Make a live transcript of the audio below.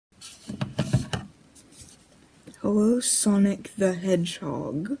Hello, Sonic the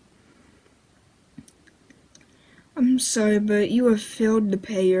Hedgehog. I'm sorry, but you have failed to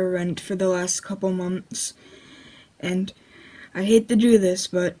pay your rent for the last couple months, and I hate to do this,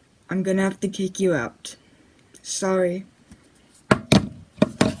 but I'm gonna have to kick you out. Sorry.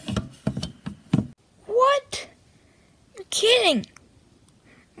 What? You're kidding.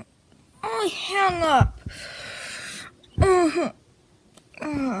 I hung up.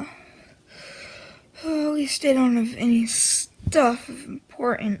 At least I don't have any stuff of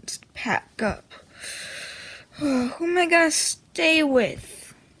importance to pack up. Who am I gonna stay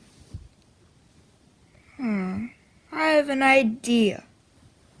with? I have an idea.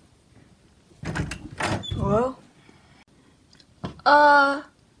 Hello?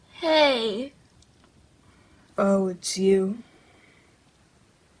 Hey. Oh, it's you.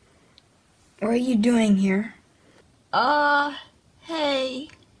 What are you doing here? Hey.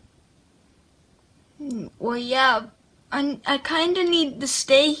 Well, yeah, I kinda need to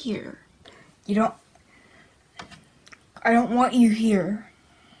stay here. I don't want you here.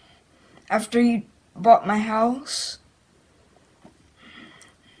 After you bought my house,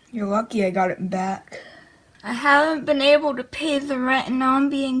 you're lucky I got it back. I haven't been able to pay the rent and now I'm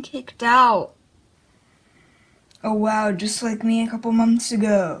being kicked out. Oh wow, just like me a couple months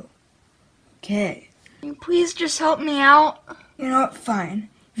ago. Okay. Can you please just help me out? You know what, fine.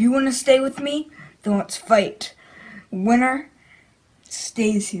 If you want to stay with me, then let's fight. Winner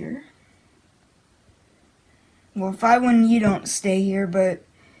stays here. Well, if I win, you don't stay here, but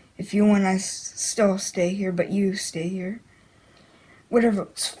if you win, I still stay here, but you stay here. Whatever,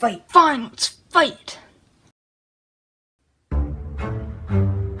 let's fight. Fine, let's fight.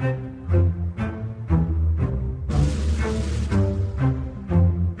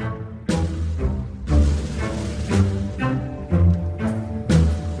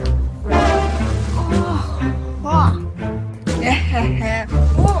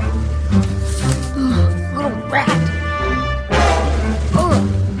 Little rat.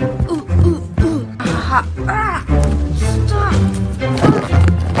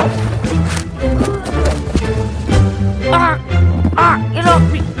 Stop. Get off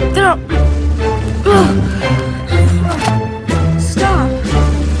me. Get off me. Stop.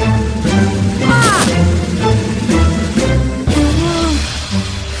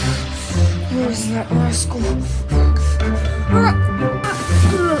 Where's that rascal?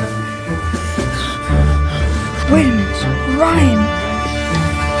 Wait a minute, Ryan!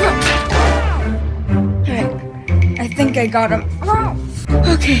 Alright, I think I got him.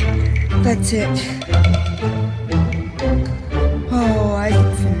 Okay, that's it. Oh, I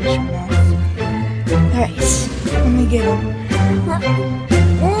can finish him off. Alright, let me get him.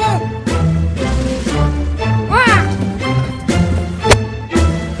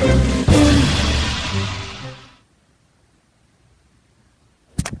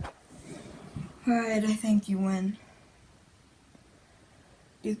 Alright, I think you win.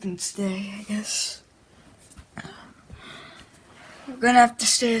 You can stay, I guess. We're gonna have to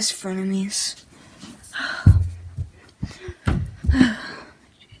stay as frenemies.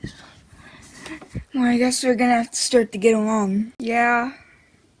 Well, I guess we're gonna have to start to get along. Yeah,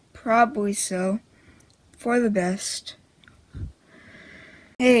 probably so. For the best.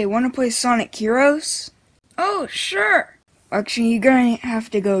 Hey, wanna play Sonic Heroes? Oh, sure. Actually, you're gonna have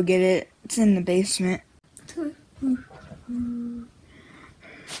to go get it. It's in the basement.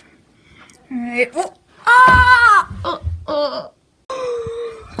 Alright.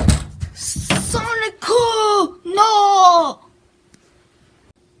 Sonic, no!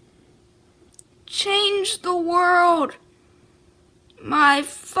 Change the world. My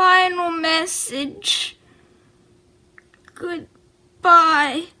final message.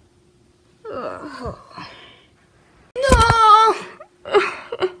 Goodbye. Ugh.